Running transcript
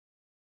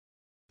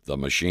The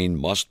machine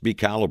must be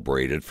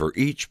calibrated for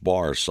each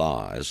bar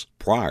size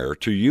prior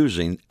to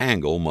using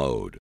angle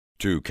mode.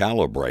 To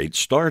calibrate,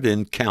 start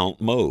in count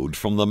mode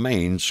from the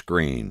main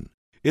screen.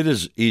 It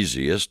is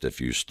easiest if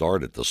you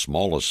start at the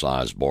smallest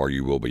size bar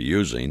you will be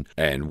using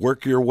and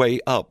work your way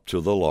up to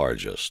the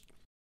largest.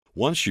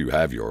 Once you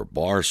have your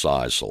bar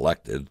size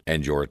selected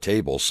and your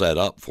table set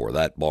up for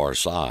that bar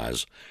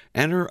size,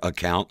 enter a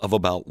count of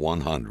about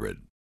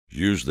 100.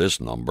 Use this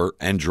number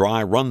and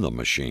dry run the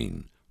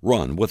machine.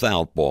 Run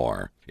without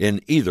bar, in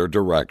either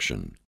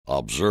direction.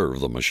 Observe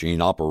the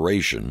machine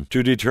operation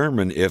to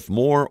determine if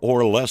more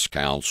or less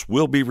counts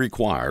will be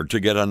required to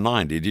get a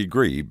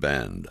 90-degree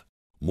bend.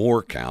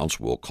 More counts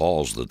will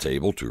cause the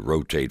table to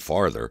rotate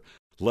farther.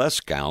 Less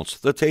counts,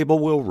 the table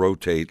will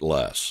rotate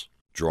less.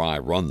 Dry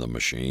run the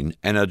machine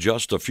and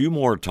adjust a few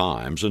more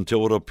times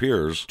until it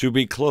appears to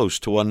be close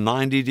to a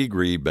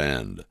 90-degree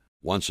bend.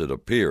 Once it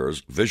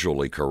appears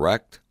visually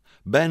correct,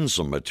 bend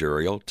some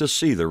material to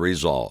see the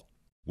result.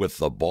 With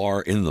the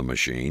bar in the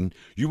machine,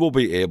 you will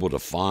be able to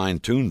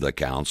fine-tune the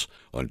counts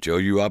until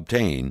you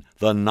obtain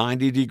the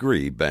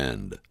 90-degree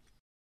bend.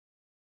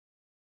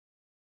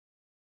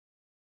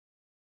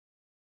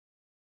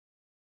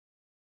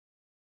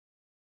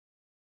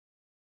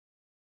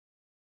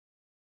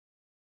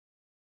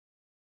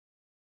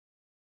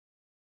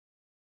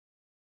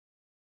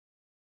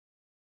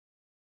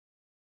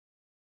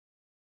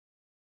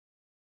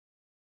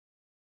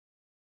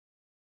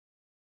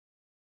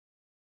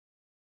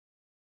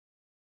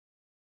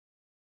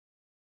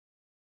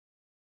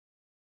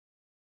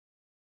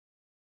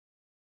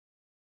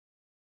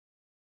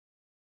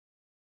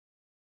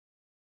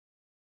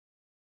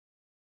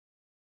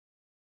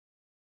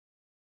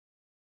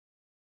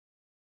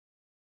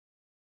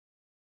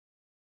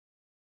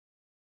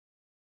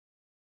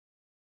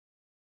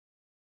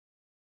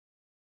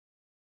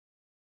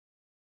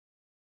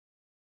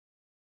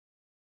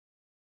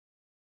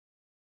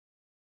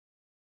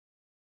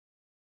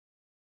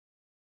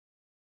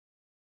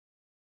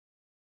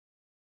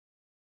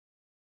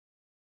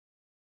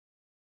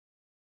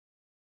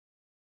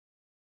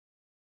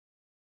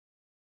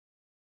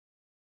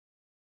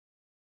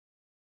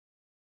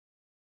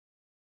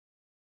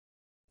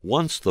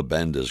 Once the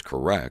bend is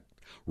correct,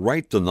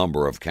 write the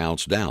number of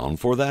counts down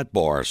for that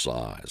bar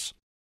size.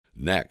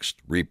 Next,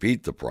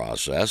 repeat the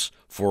process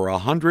for a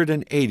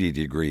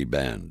 180-degree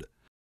bend.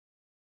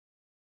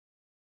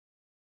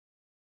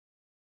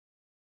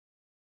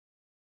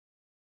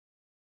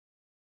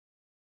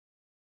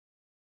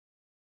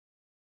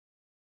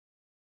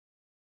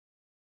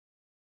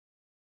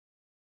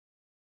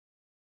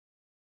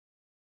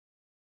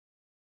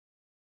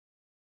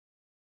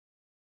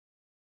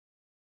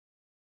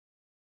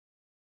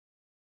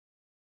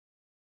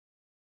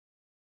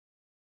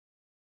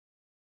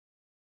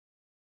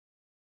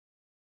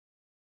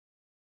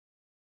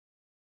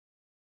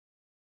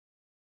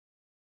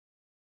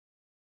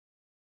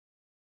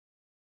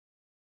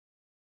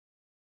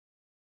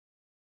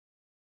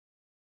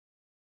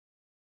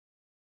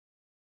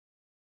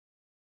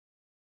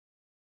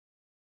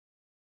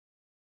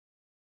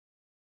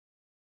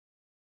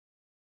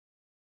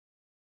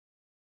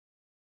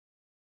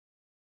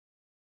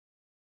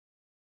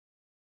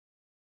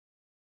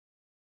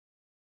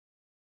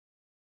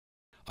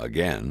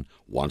 Again,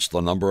 once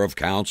the number of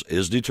counts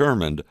is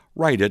determined,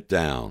 write it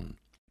down.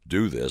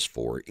 Do this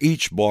for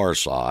each bar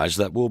size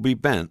that will be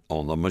bent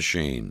on the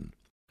machine.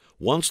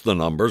 Once the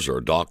numbers are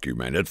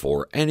documented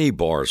for any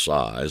bar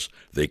size,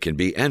 they can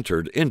be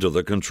entered into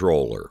the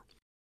controller.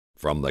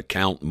 From the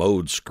Count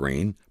Mode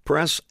screen,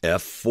 press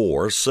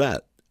F4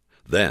 Set.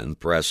 Then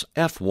press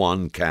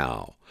F1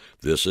 Cal.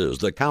 This is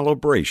the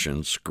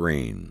calibration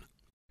screen.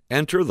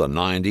 Enter the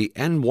 90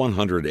 and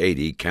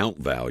 180 count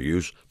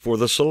values for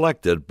the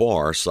selected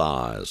bar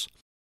size.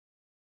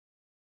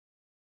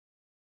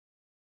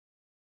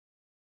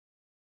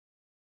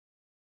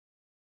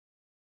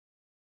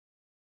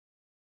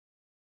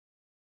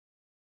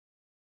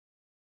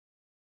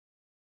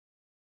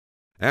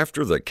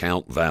 After the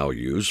count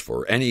values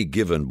for any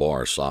given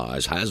bar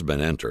size has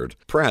been entered,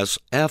 press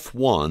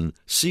F1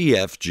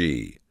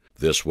 CFG.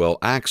 This will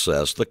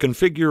access the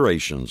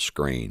configuration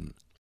screen.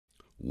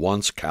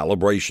 Once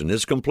calibration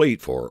is complete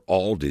for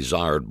all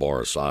desired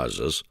bar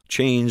sizes,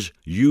 change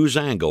Use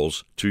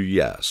Angles to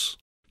Yes.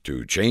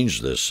 To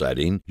change this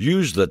setting,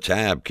 use the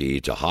Tab key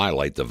to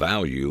highlight the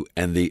value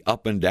and the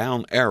up and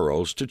down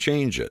arrows to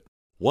change it.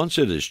 Once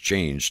it is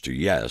changed to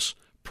Yes,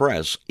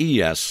 press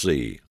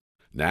ESC.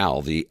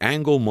 Now the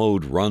Angle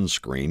Mode Run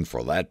screen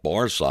for that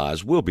bar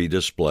size will be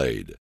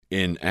displayed.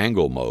 In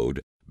Angle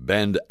Mode,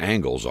 bend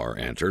angles are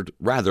entered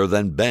rather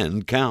than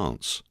bend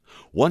counts.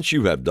 Once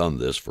you have done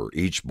this for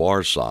each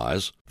bar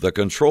size, the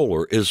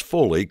controller is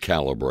fully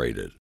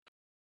calibrated.